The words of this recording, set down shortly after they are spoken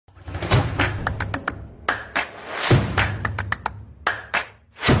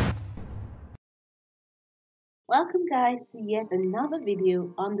Welcome guys to yet another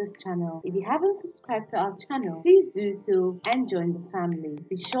video on this channel. If you haven't subscribed to our channel, please do so and join the family.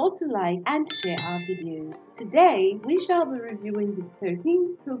 Be sure to like and share our videos. Today, we shall be reviewing the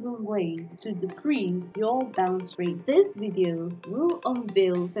 13 proven ways to decrease your bounce rate. This video will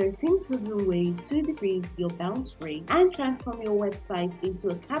unveil 13 proven ways to decrease your bounce rate and transform your website into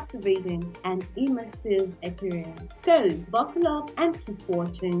a captivating and immersive experience. So, buckle up and keep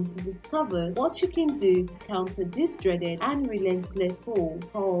watching to discover what you can do to counter this dreaded and relentless foe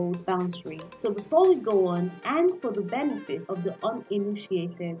called bounce rate. So before we go on, and for the benefit of the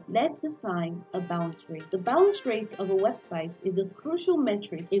uninitiated, let's define a bounce rate. The bounce rate of a website is a crucial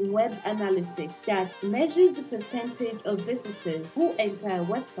metric in web analytics that measures the percentage of visitors who enter a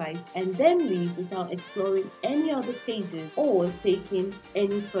website and then leave without exploring any other pages or taking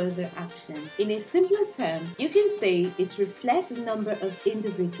any further action. In a simpler term, you can say it reflects the number of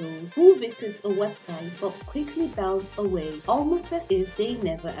individuals who visit a website but quickly bounce away, almost as if they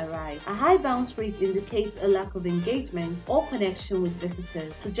never arrived. A high bounce rate indicates a lack of engagement or connection with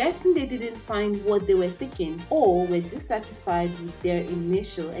visitors, suggesting they didn't find what they were seeking or were dissatisfied with their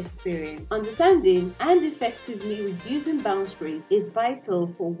initial experience. Understanding and effectively reducing bounce rate is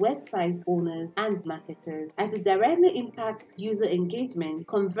vital for website owners and marketers, as it directly impacts user engagement,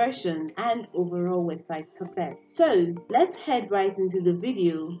 conversions, and overall website success. So, let's head right into the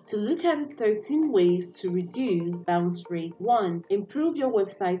video to look at the 13 ways to reduce bounce rate. 1. Improve your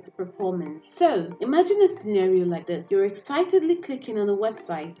website's performance. So, imagine a scenario like this. You're excitedly clicking on a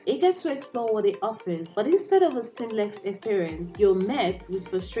website, eager to explore what it offers, but instead of a seamless experience, you're met with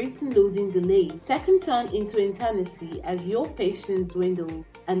frustrating loading delays. Seconds turn into eternity as your patience dwindles,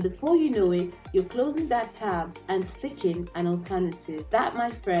 and before you know it, you're closing that tab and seeking an alternative. That, my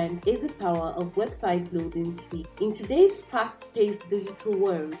friend, is the power of website loading speed. In today's fast-paced digital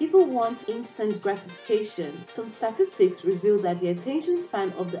world, people want instant gratification. Some statistics reveal that the attention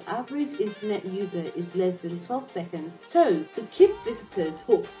span of the average internet user is less than 12 seconds. So, to keep visitors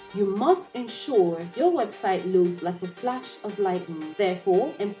hooked, you must ensure your website loads like a flash of lightning.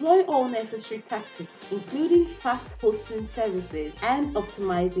 Therefore, employ all necessary tactics, including fast hosting services and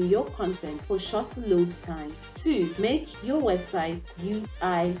optimizing your content for shorter load times. 2. Make your website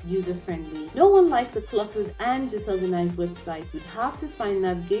UI user-friendly. No one likes a cluttered and disorganized website with hard-to-find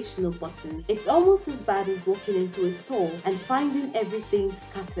navigational buttons. It's almost as bad as walking into a store and finding everything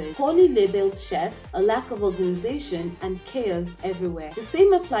scattered. Poorly labeled shelves, a lack of organization, and chaos everywhere. The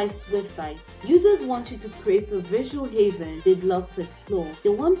same applies to websites. Users want you to create a visual haven they'd love to explore. They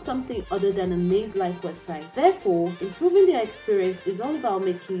want something other than a maze-like website. Therefore, improving their experience is all about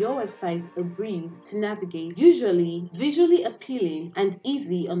making your website a breeze to navigate, usually visually appealing and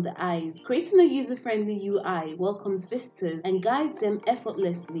easy on the eyes. Creating a user-friendly UI welcomes visitors and guides them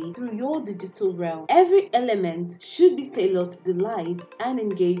effortlessly through your digital realm. Every element should be tailored to delight and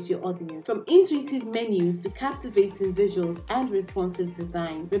engage your audience, from intuitive menus to captivating visuals and responsive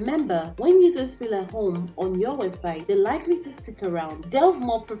design. Remember, when users feel at home on your website, they're likely to stick around, delve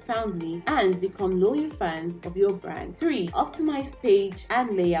more profoundly, and become loyal fans of your brand. 3. Optimize page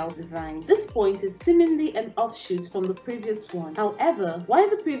and layout design. This point is seemingly an offshoot from the previous one. However, while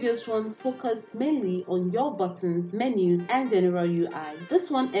the previous one focused mainly on your buttons, menus, and general UI, this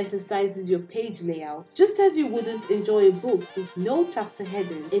one emphasizes your page layout. Just as you wouldn't enjoy a book with no chapter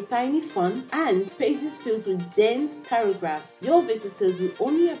heading, a tiny font, and pages filled with dense paragraphs, your visitors will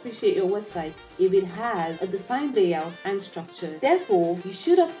only appreciate your website if it has a defined layout and structure. Therefore, you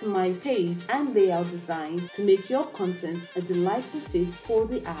should optimize page and layout design to make your content a delightful feast for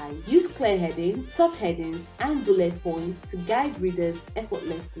the eye. Use clear headings, subheadings, and bullet points to guide readers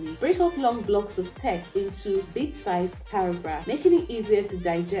effortlessly. Break up long blocks of text into bite-sized paragraphs, making it easier to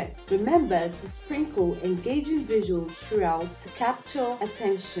digest. Remember to sprinkle engaging visuals throughout to capture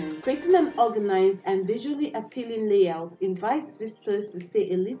attention. Creating an organized and visually appealing layout invites visitors to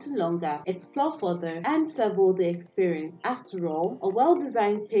stay a little longer, explore further, and savor the experience. After all, a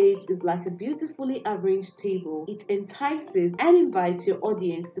well-designed page is like a beautifully arranged table. It entices and invites your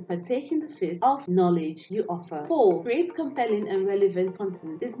audience to partake in the feast of knowledge you offer. 4. Create compelling and relevant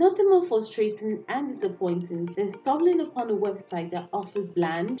content. There's nothing more frustrating and disappointing than stumbling upon a website that offers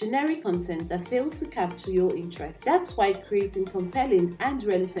bland, generic content that fails to capture your interest. That's why creating compelling and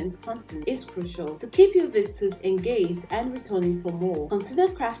relevant content is crucial. To keep your visitors engaged and returning for more, consider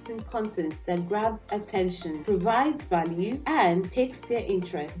crafting content that grabs attention, provides value, and piques their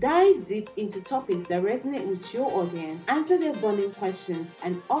interest. Dive deep into topics that resonate with your audience, answer their burning questions,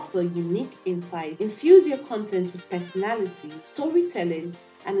 and offer unique insight. Infuse your content with personality, storytelling,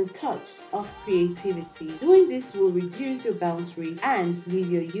 and a touch of creativity. Doing this will reduce your bounce rate and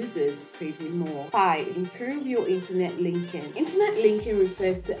leave your users craving more. 5. Improve your internet linking. Internet linking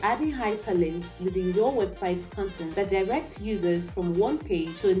refers to adding hyperlinks within your website's content that direct users from one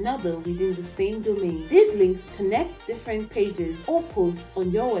page to another within the same domain. These links connect different pages or posts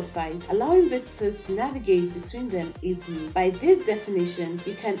on your website, allowing visitors to navigate between them easily. By this definition,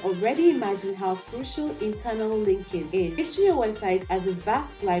 you can already imagine how crucial internal linking is. Picture your website as a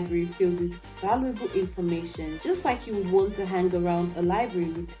vast library filled with valuable information, just like you would want to hang around a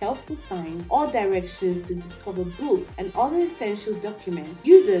library with helpful signs or directions to discover books and other essential documents.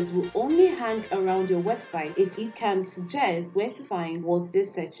 Users will only hang around your website if it can suggest where to find what they're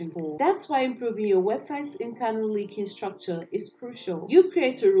searching for. That's why improving your website's internal linking structure is crucial. You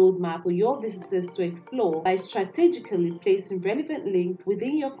create a roadmap for your visitors to explore by strategically placing relevant links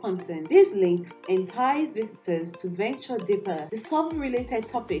within your content. These links entice visitors to venture deeper, discover related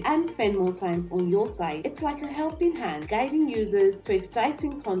topics, and spend more time on your site. It's like a helping hand, guiding users to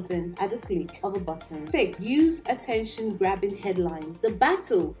exciting content at the click of a button. 6. Use attention-grabbing headlines. The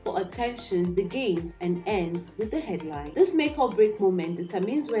battle for attention begins and ends with the headline. This make or break moment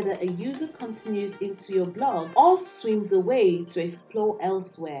determines whether a user continues into your blog or swims away to explore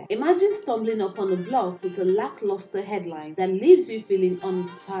elsewhere. Imagine stumbling upon a blog with a lackluster headline that leaves you feeling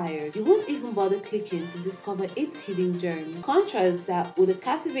uninspired. You won't even bother clicking to discover its hidden gems. Contrast that with a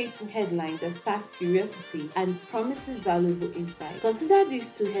captivating headline that sparks curiosity and promises valuable insight. Consider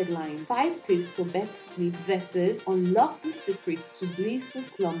these two headlines: 5 tips for better sleep versus unlock the secret to blissful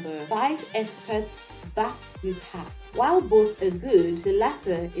slumber. 5 experts back sleep hacks. While both are good, the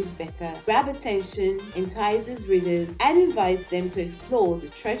latter is better. Grab attention, entices readers, and invites them to explore the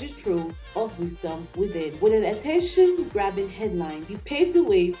treasure trove of wisdom within. With an attention-grabbing headline, you pave the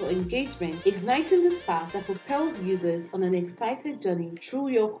way for engagement, igniting the spark that propels users on an excited journey through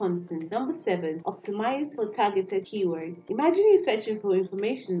your content. Number 7. Optimize for targeted keywords. Imagine you're searching for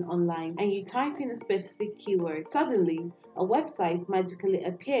information online and you type in a specific keyword. Suddenly, a website magically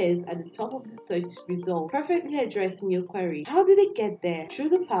appears at the top of the search result, perfectly addressing your query. How did it get there? Through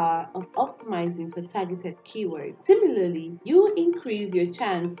the power of optimizing for targeted keywords. Similarly, you increase your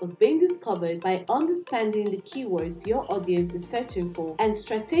chance of being discovered by understanding the keywords your audience is searching for and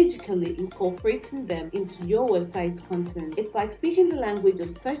strategically incorporating them into your website's content. It's like speaking the language of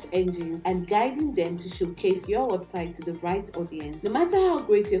search engines and guiding them to showcase your website to the right audience. No matter how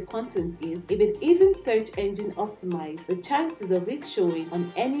great your content is, if it isn't search engine optimized, the chances of it showing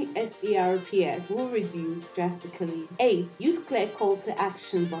on any SERPs will reduce drastically. 8. Use clear call to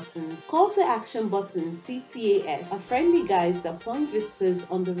action buttons. Call to action buttons, CTAs, are friendly guides that point visitors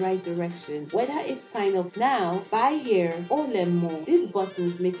on the right direction, whether it's sign up now, buy here, or learn more. These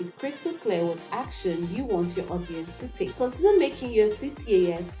buttons make it crystal clear what action you want your audience to take. Consider making your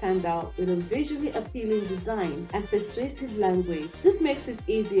CTAs stand out with a visually appealing design and persuasive language. This makes it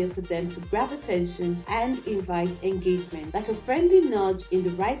easier for them to grab attention and invite engagement. Like a friendly nudge in the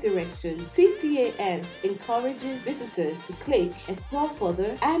right direction, CTAS encourages visitors to click, explore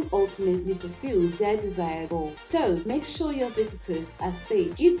further, and ultimately fulfill their desired goal. So, make sure your visitors are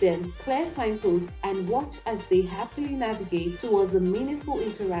safe. Give them clear signposts and watch as they happily navigate towards a meaningful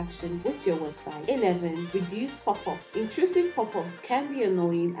interaction with your website. 11. Reduce pop-ups. Intrusive pop-ups can be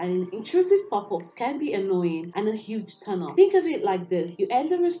annoying and a huge turn-off. Think of it like this: you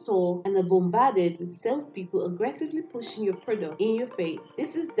enter a store and are bombarded with salespeople aggressively pushing your product in your face.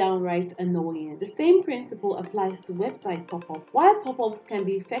 This is downright annoying. The same principle applies to website pop-ups. While pop-ups can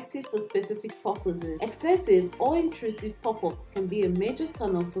be effective for specific purposes, excessive or intrusive pop-ups can be a major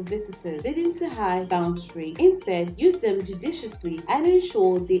turn-off for visitors, leading to high bounce rate. Instead, use them judiciously and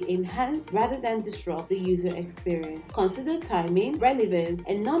ensure they enhance rather than disrupt the user experience. Consider timing, relevance,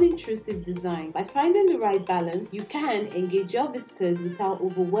 and non-intrusive design. By finding the right balance, you can engage your visitors without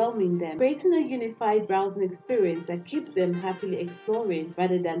overwhelming them, creating a unified browsing experience that keeps them happily exploring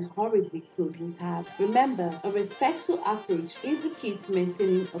rather than hurriedly closing tabs. Remember, a respectful approach is the key to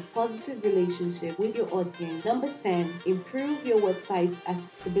maintaining a positive relationship with your audience. Number 10. Improve your website's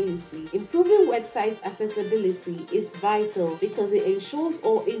accessibility. Improving website accessibility is vital because it ensures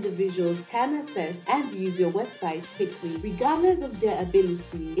all individuals can access and use your website quickly, regardless of their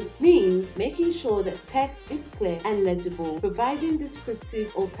ability. It's means making sure that text is clear and legible, providing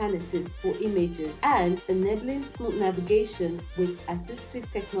descriptive alternatives for images, and enabling smooth navigation with assistive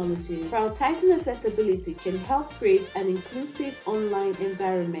technology. Prioritizing accessibility can help create an inclusive online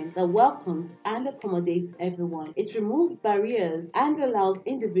environment that welcomes and accommodates everyone. It removes barriers and allows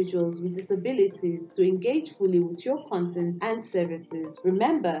individuals with disabilities to engage fully with your content and services.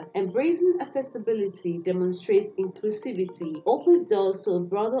 Remember, embracing accessibility demonstrates inclusivity, opens doors to a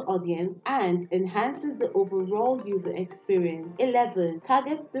broader audience, and enhances the overall user experience. 11.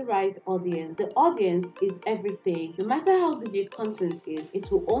 Target the right audience. The audience is everything. No matter how good your content is,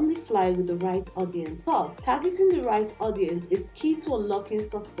 it will only fly with the right audience. Thus, targeting the right audience is key to unlocking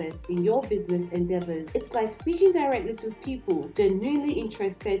success in your business endeavors. It's like speaking directly to people genuinely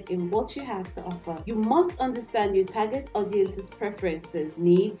interested in what you have to offer. You must understand your target audience's preferences,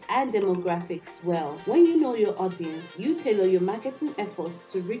 needs, and demographics well. When you know your audience, you tailor your marketing efforts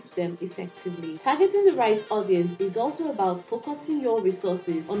to reach them effectively. Targeting the right audience is also about focusing your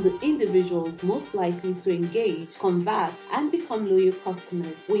resources on the individuals most likely to engage, convert, and become loyal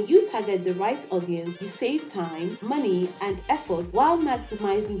customers. When you target the right audience, you save time, money, and effort while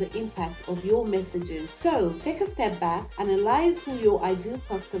maximizing the impact of your messaging. So, take a step back, analyze who your ideal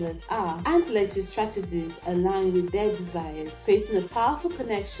customers are, and let your strategies align with their desires, creating a powerful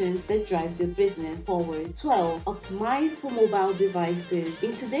connection that drives your business forward. 12. Optimize for mobile devices.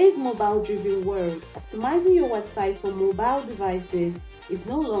 In today's mobile-driven world, optimizing your website for mobile devices is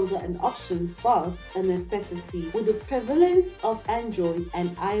no longer an option but a necessity. With the prevalence of Android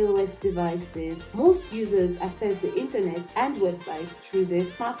and iOS devices, most users access the internet and websites through their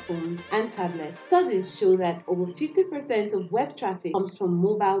smartphones and tablets. Studies show that over 50% of web traffic comes from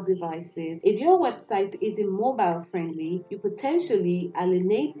mobile devices. If your website isn't mobile friendly, you potentially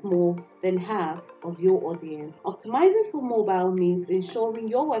alienate more than half of your audience. Optimizing for mobile means ensuring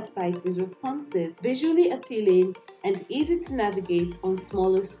your website is responsive, visually appealing, and easy to navigate on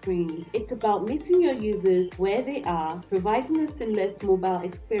smaller screens. It's about meeting your users where they are, providing a seamless mobile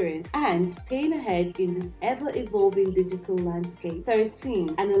experience, and staying ahead in this ever-evolving digital landscape.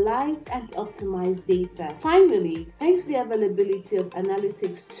 13. Analyze and optimize data. Finally, thanks to the availability of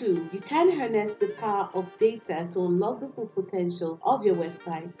analytics too, you can harness the power of data to unlock the full potential of your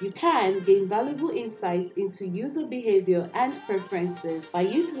website. You can gain valuable insights into user behavior and preferences by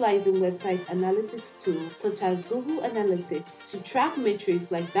utilizing website analytics tools such as Google Analytics to track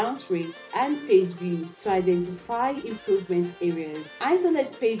metrics like bounce rates and page views to identify improvement areas.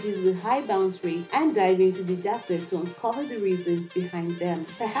 Isolate pages with high bounce rate and dive into the data to uncover the reasons behind them.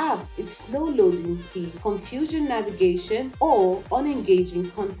 Perhaps it's slow loading speed, confusion navigation, or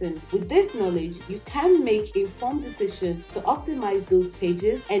unengaging content. With this knowledge, you can make informed decisions to optimize those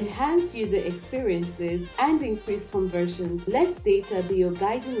pages, enhance user experiences, and increase conversions. Let data be your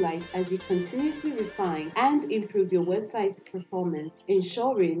guiding light as you continuously refine and improve your website's performance,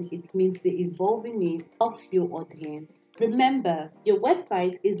 ensuring it meets the evolving needs of your audience. Remember, your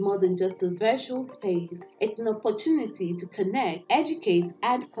website is more than just a virtual space. It's an opportunity to connect, educate,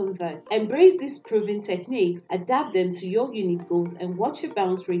 and convert. Embrace these proven techniques, adapt them to your unique goals, and watch your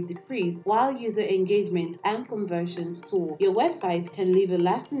bounce rate decrease while user engagement and conversion soar. Your website can leave a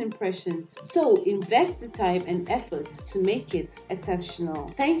lasting impression, so invest the time and effort to make it exceptional.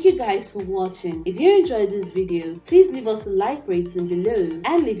 Thank you guys for watching. If you enjoyed this video, please leave us a like rating below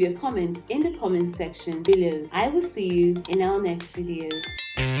and leave your comments in the comment section below. I will see you in our next video.